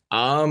 Jacob?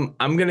 I'm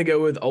gonna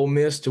go with Ole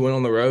Miss to win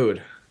on the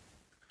road.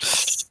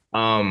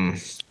 Um,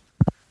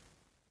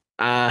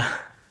 I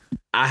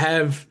I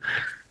have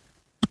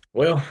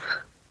well,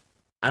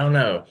 I don't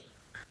know.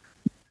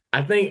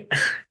 I think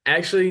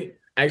actually,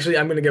 I'm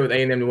gonna go with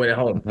A&M to win at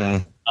home.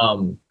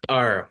 Mhm.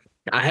 Or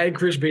I had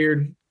Chris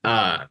Beard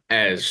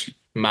as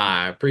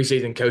my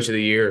preseason coach of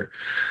the year.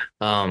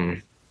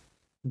 Um,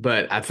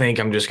 but I think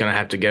I'm just gonna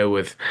have to go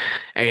with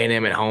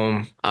A&M at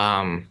home.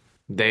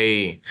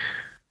 They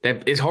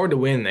that it's hard to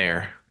win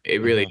there.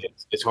 It really Mhm.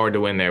 is. It's hard to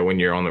win there when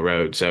you're on the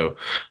road. So,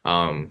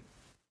 um,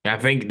 I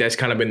think that's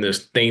kind of been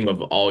this theme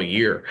of all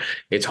year.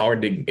 It's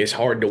hard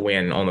to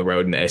win on the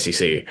road in the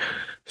SEC.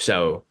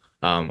 So,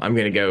 I'm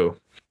gonna go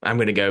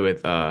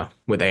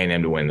with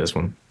A&M to win this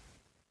one.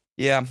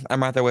 Yeah,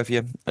 I'm right there with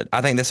you.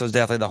 I think this was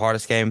definitely the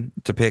hardest game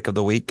to pick of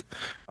the week.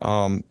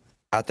 Um,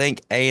 I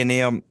think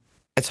A&M.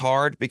 It's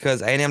hard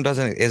because A&M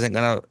doesn't isn't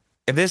gonna.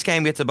 If this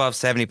game gets above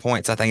 70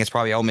 points, I think it's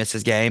probably Ole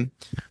Miss's game.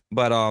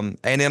 But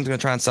A&M's gonna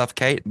try and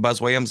suffocate. Buzz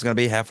Williams is gonna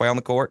be halfway on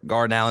the court,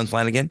 guarding Allen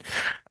Flanagan.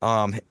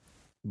 Um,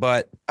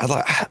 but I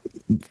thought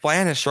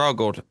Flan has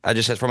struggled. I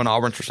just said from an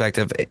Auburn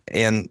perspective,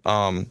 and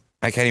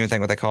I can't even think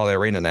what they call the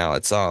arena now.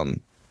 It's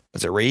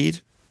is it Reed?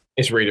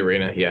 It's Reed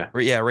Arena, yeah.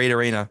 Yeah, Reed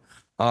Arena.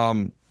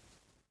 Um,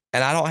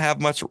 and I don't have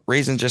much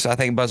reason. Just I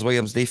think Buzz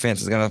Williams'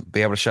 defense is going to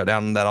be able to shut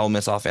down that Ole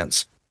Miss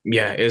offense.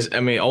 Yeah, I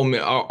mean, Ole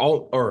Miss,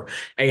 or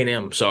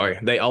A&M. Sorry,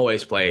 they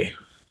always play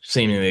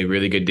seemingly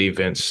really good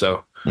defense.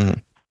 So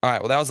Mhm. All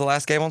right. Well, that was the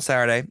last game on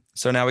Saturday.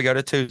 So now we go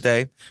to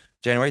Tuesday,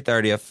 January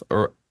 30th.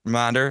 A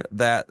reminder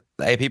that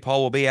the AP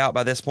poll will be out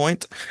by this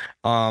point.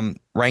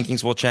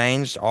 Rankings will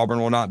change. Auburn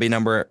will not be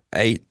number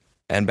 8,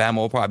 and Bama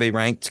will probably be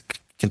ranked.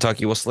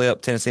 Kentucky will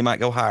slip. Tennessee might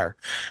go higher.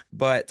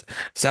 But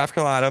South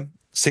Carolina,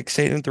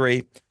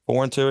 16-3,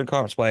 4-2 in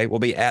conference play, will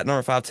be at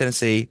number 5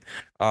 Tennessee.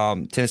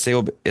 Tennessee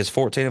is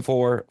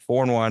 14-4,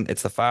 4-1.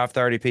 It's the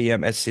 5:30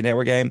 p.m. SEC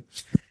Network game.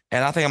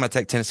 And I think I'm going to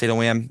take Tennessee to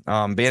win.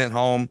 Being at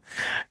home,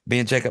 me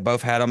and Jacob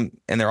both had them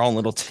in their own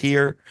little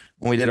tier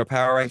when we did our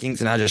power rankings,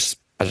 and I just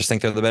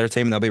think they're the better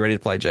team, and they'll be ready to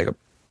play, Jacob.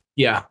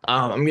 yeah,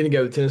 I'm gonna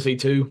go with Tennessee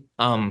too.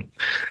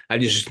 I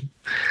just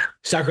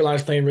South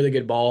Carolina's playing really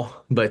good ball,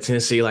 but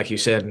Tennessee, like you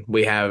said,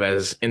 we have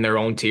as in their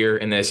own tier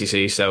in the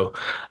SEC. So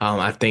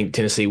I think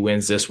Tennessee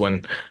wins this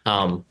one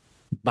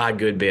by a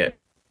good bit.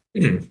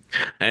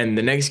 And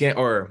the next game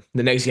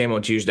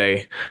on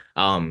Tuesday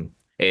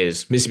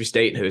is Mississippi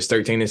State, who is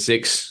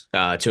 13-6,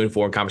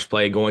 2-4 in conference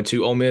play, going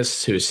to Ole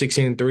Miss, who is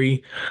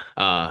 16-3,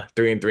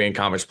 3-3 in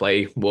conference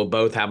play. We'll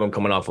both have them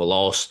coming off a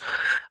loss.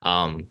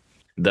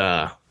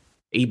 The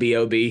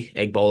EBOB,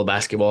 Egg Bowl of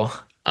Basketball.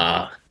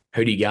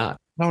 Who do you got?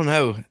 I don't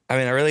know. I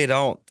mean, I really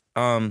don't.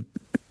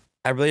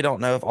 I really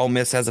don't know if Ole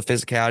Miss has the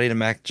physicality to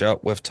match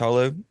up with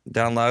Tolu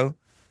down low.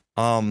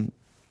 Um,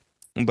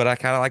 but I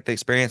kind of like the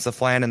experience of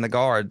Flan and the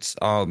guards.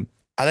 I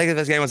think if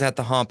this game was at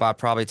the hump, I'd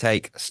probably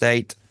take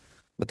State.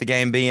 With the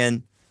game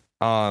being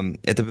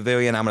at the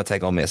Pavilion, I'm going to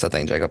take Ole Miss, I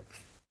think, Jacob.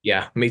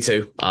 Yeah, me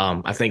too.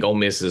 I think Ole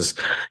Miss is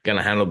going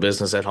to handle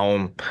business at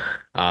home.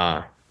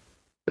 Uh,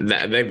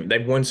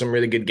 they've won some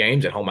really good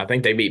games at home. I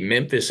think they beat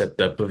Memphis at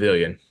the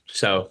Pavilion.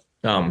 So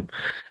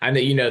I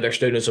know their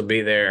students will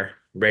be there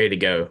ready to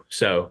go.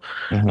 So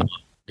I'm Mhm.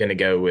 gonna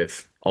go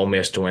with Ole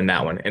Miss to win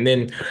that one. And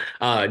then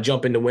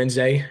jump into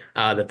Wednesday.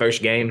 The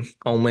first game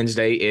on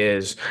Wednesday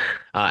is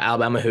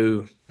Alabama,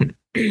 who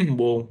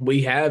well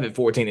we have at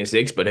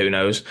 14-6, but who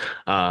knows?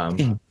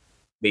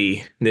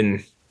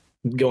 Then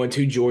going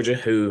to Georgia,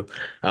 who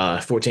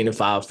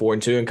 14-5,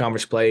 4-2 in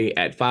conference play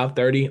at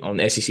 5:30 on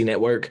the SEC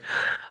Network.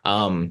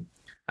 I'm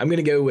going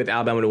to go with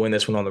Alabama to win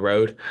this one on the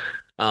road.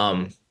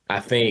 I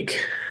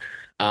think,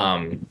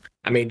 I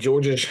mean,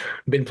 Georgia's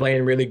been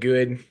playing really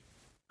good.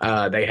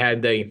 They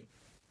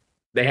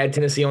had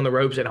Tennessee on the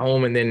ropes at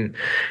home and then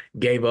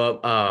gave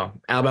up.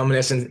 Alabama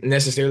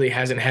necessarily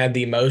hasn't had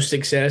the most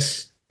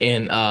success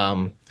in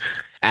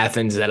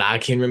Athens that I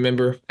can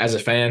remember as a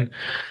fan.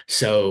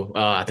 So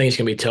I think it's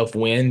going to be a tough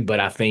win, but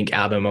I think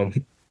Alabama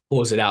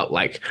pulls it out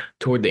like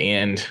toward the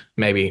end,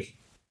 maybe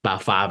by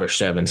 5 or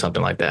 7,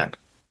 something like that.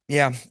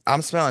 Yeah,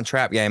 I'm smelling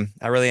trap game.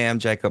 I really am,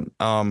 Jacob.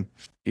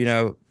 You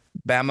know,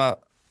 Bama,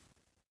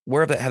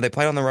 where have they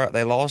played on the road?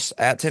 They lost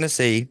at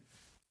Tennessee.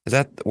 Is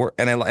that where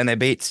and they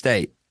beat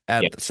State.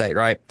 at Yeah. the state,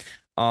 right?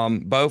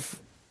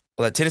 Both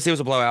well, Tennessee was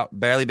a blowout,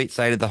 barely beat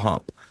State at the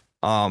hump.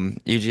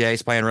 UGA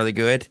is playing really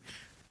good,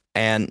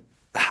 and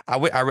I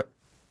would I,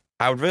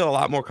 I would feel a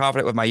lot more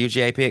confident with my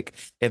UGA pick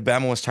if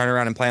Bama was turning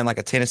around and playing like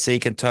a Tennessee,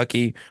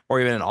 Kentucky, or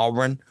even an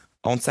Auburn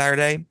on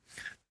Saturday.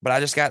 But I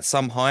just got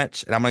some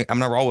hunch, and I'm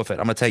gonna roll with it.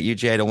 I'm gonna take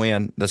UGA to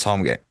win this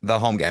home game, the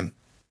home game.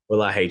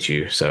 Well, I hate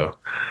you, so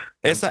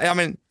It's I'm, not, I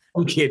mean,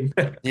 I'm kidding.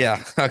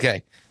 yeah,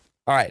 okay,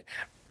 all right.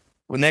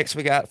 Well, next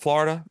we got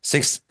Florida,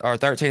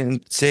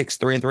 13-6,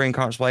 3-3 in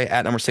conference play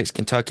at number 6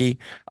 Kentucky,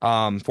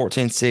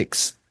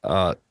 14-6,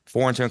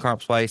 4-2 in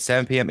conference play,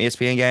 7 p.m.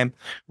 ESPN game.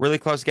 Really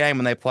close game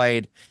when they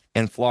played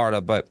in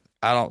Florida, but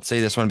I don't see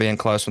this one being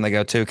close when they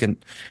go to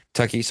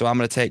Kentucky. So I'm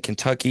going to take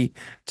Kentucky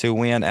to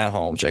win at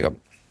home, Jacob.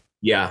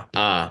 Yeah,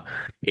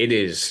 it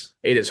is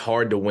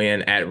hard to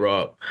win at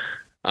Rupp.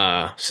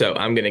 So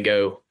I'm gonna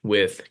go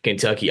with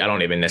Kentucky. I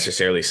don't even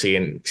necessarily see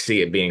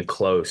it being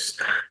close.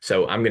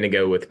 So I'm gonna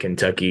go with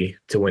Kentucky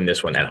to win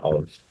this one at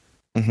home.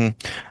 hmm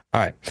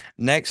All right.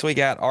 Next we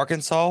got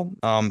Arkansas,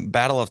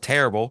 Battle of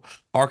Terrible.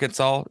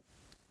 Arkansas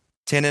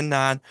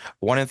 10-9,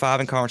 1-5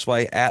 in conference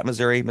play at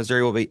Missouri.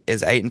 Missouri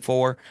is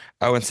 8-4,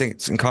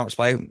 0-6 in conference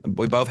play.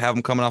 We both have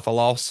them coming off a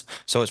loss,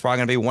 so it's probably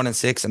going to be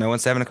 1-6 and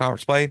 0-7 in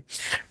conference play.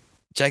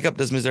 Jacob,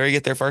 does Missouri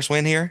get their first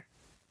win here?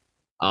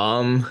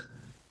 Um,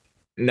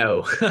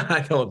 no,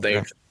 I don't Okay.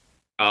 think.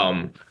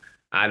 Um,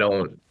 I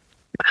don't.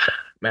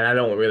 Man, I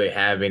don't really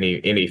have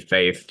any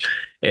faith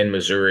in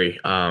Missouri.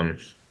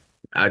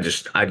 I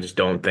just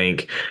don't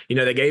think.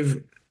 They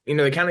gave.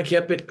 They kind of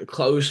kept it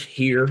close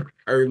here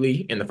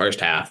early in the first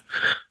half.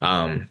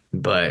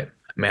 But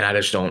man, I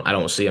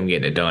don't see them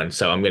getting it done.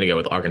 So I'm gonna go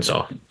with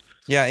Arkansas.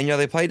 Yeah, and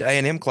they played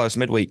A&M close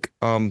midweek.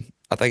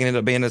 I think it ended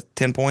up being a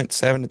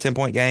 7 to 10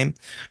 point game,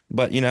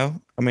 but I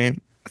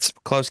mean, it's a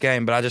close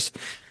game. But I just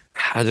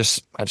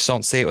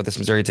don't see it with this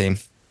Missouri team.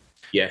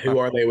 Yeah, who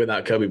are they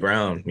without Kobe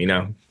Brown?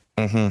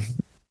 hmm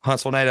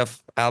Huntsville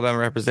native, Alabama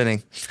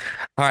representing.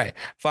 All right,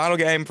 final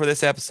game for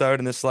this episode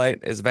in this slate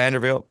is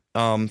Vanderbilt.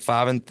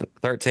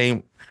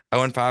 5-13,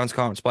 0-5 in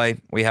conference play.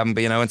 We have them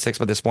being 0-6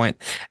 by this point.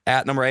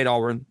 At number 8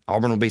 Auburn.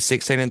 Auburn will be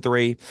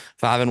 16-3,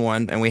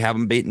 5-1, and we have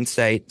them beaten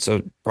State.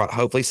 So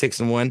hopefully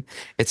 6-1.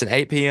 It's an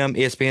 8 p.m.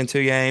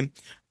 ESPN2 game.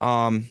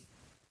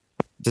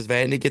 Does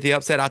Vandy get the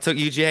upset? I took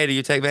UGA. Do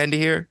you take Vandy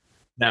here?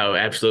 No,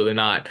 absolutely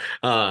not.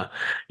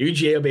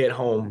 UGA will be at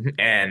home,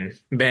 and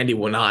Vandy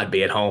will not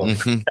be at home.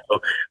 hmm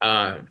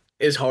So,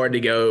 it's hard to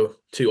go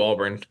to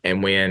Auburn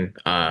and win.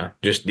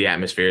 Just the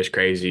atmosphere is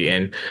crazy,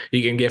 and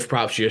you can give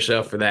props to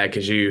yourself for that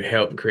because you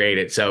helped create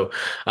it. So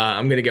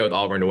I'm going to go with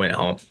Auburn to win at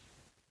home.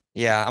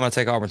 Yeah, I'm gonna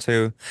take Auburn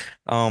too.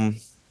 Um,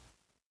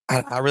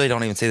 I really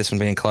don't even see this one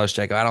being close,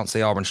 Jacob. I don't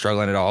see Auburn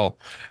struggling at all.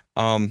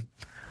 Um,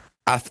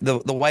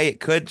 the way it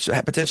could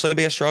potentially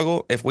be a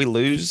struggle if we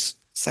lose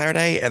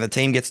Saturday and the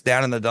team gets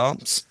down in the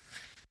dumps,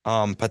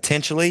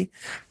 potentially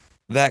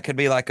that could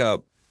be like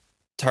a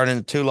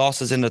turning 2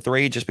 losses into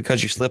 3 just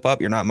because you slip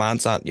up. You're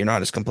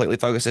not as completely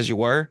focused as you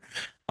were.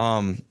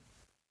 Um,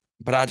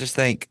 but I just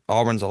think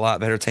Auburn's a lot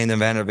better team than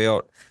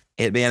Vanderbilt.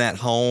 It being at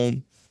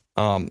home,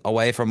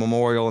 away from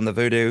Memorial and the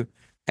Voodoo,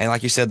 and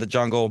like you said, the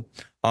Jungle,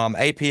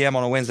 8 p.m.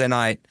 on a Wednesday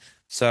night.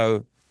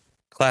 So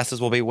classes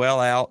will be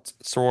well out.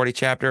 Sorority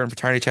chapter and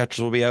fraternity chapters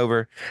will be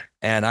over,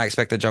 and I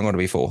expect the Jungle to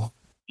be full.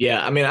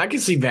 Yeah, I mean, I can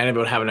see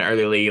Vanderbilt having an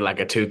early lead, like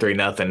a 2-3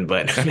 nothing,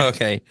 but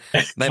Okay,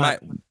 that's they not,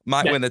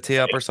 might that, win the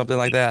tip or something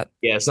like that.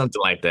 yeah,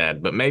 something like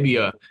that. But maybe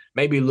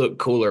look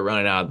cooler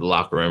running out of the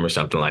locker room or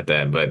something like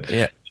that. But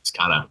Yeah. that's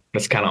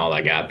kind of all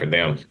I got for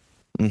them.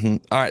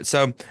 All right,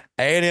 so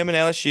A&M and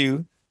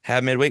LSU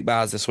have midweek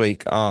buys this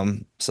week.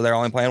 So they're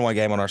only playing one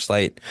game on our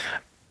slate.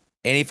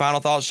 Any final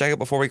thoughts, Jacob,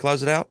 before we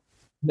close it out?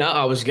 No,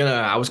 I was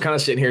kind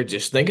of sitting here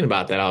just thinking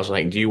about that. I was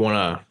like, do you want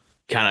to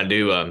kind of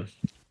do,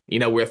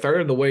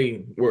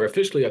 we're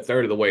officially a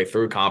third of the way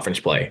through conference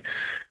play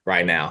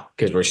right now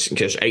because we're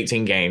just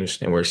 18 games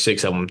and we're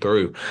 6 of them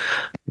through.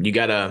 Do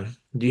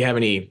you have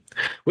any,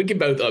 we can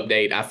both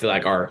update, I feel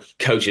like our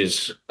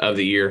coaches of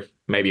the year,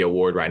 maybe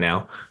award right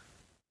now,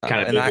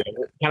 kind And I, of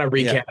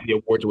yeah, recap the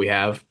awards we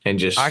have and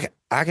just,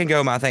 I can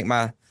go. I think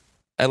my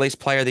at least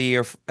player of the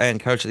year and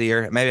coach of the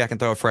year. Maybe I can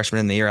throw a freshman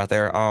in the year out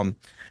there. I'm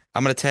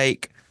gonna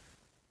take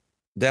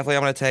I'm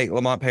gonna take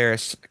Lamont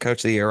Paris, coach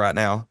of the year right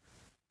now.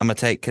 I'm gonna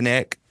take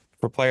Kinnick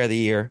for player of the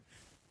year.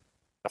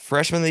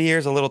 Freshman of the year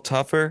is a little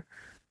tougher.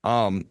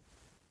 Um,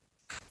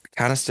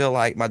 kind of still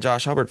like my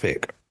Josh Hubbard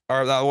pick,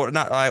 or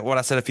not like what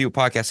I said a few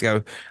podcasts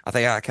ago. I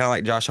think I kind of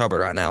like Josh Hubbard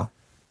right now.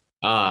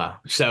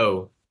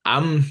 so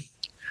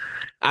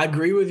I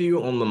agree with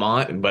you on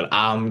Lamont, but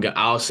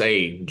I'll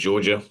say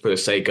Georgia for the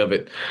sake of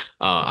it.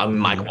 I'm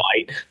Mike Mhm.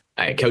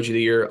 White, coach of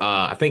the year.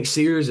 I think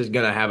Sears is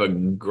going to have a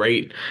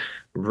great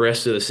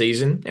rest of the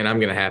season, and I'm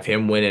going to have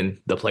him winning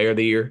the player of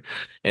the year.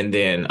 And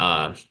then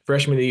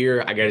freshman of the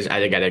year, I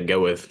got to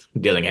go with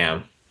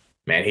Dillingham.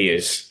 Man,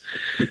 he's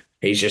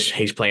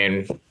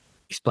playing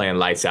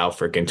lights out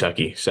for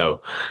Kentucky.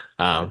 So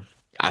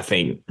I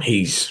think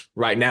he's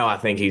right now. I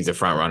think he's the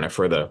front runner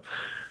for the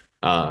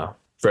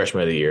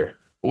freshman of the year.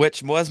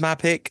 which was my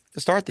pick to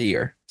start the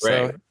year.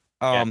 Right. So,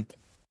 Yeah. um,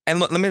 and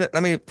look,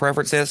 let me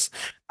preference this.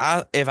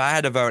 If I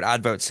had to vote,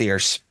 I'd vote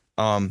Sears.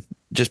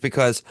 Just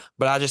because,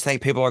 but I just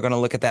think people are going to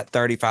look at that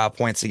 35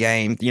 points a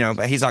game.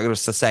 But he's not going to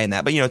sustain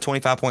that. But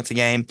 25 points a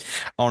game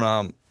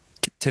on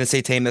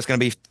Tennessee team that's going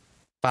to be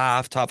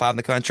top five in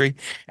the country,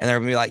 and they're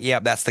going to be like,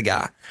 "Yep, that's the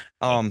guy."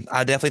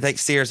 I definitely think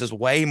Sears is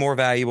way more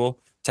valuable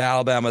to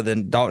Alabama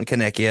than Dalton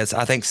Knecht is.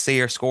 I think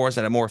Sears scores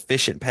at a more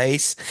efficient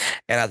pace,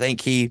 and I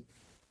think he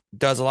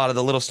does a lot of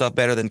the little stuff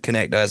better than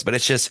Connect does. But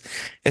it's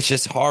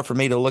just hard for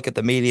me to look at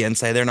the media and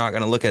say they're not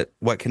going to look at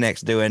what Connect's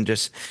doing.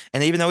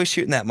 And even though he's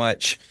shooting that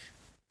much,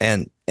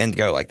 and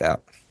go like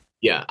that.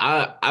 Yeah,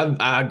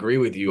 I agree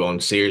with you on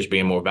Sears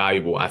being more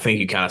valuable. I think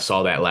you kind of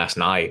saw that last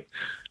night.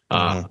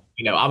 Hmm.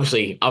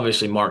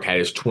 Obviously Mark had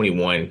his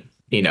 21,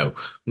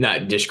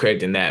 not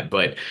discrediting that,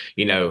 but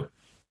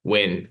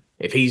when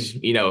if he's,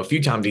 a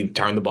few times he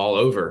turned the ball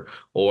over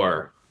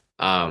or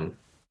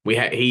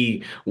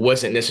he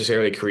wasn't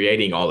necessarily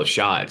creating all the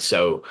shots.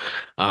 So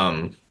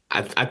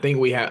I think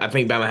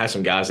Bama has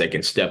some guys that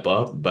can step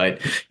up, but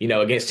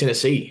against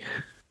Tennessee,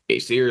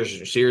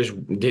 Sears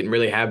didn't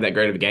really have that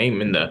great of a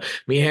game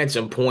he had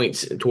some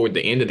points toward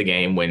the end of the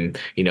game when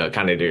it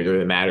kind of didn't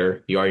really matter.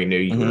 Hmm. You already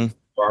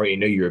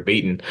knew you were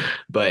beaten,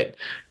 but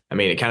I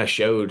mean it kind of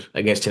showed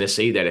against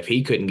Tennessee that if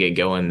he couldn't get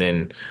going,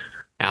 then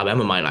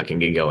Alabama might not can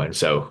get going.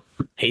 So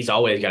he's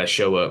always got to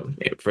show up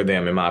for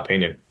them, in my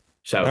opinion. All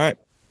So right.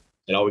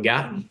 that's all we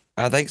got.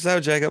 I think so,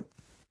 Jacob.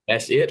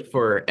 That's it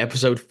for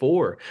episode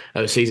 4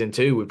 of season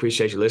 2. We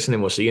appreciate you listening.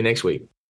 We'll see you next week.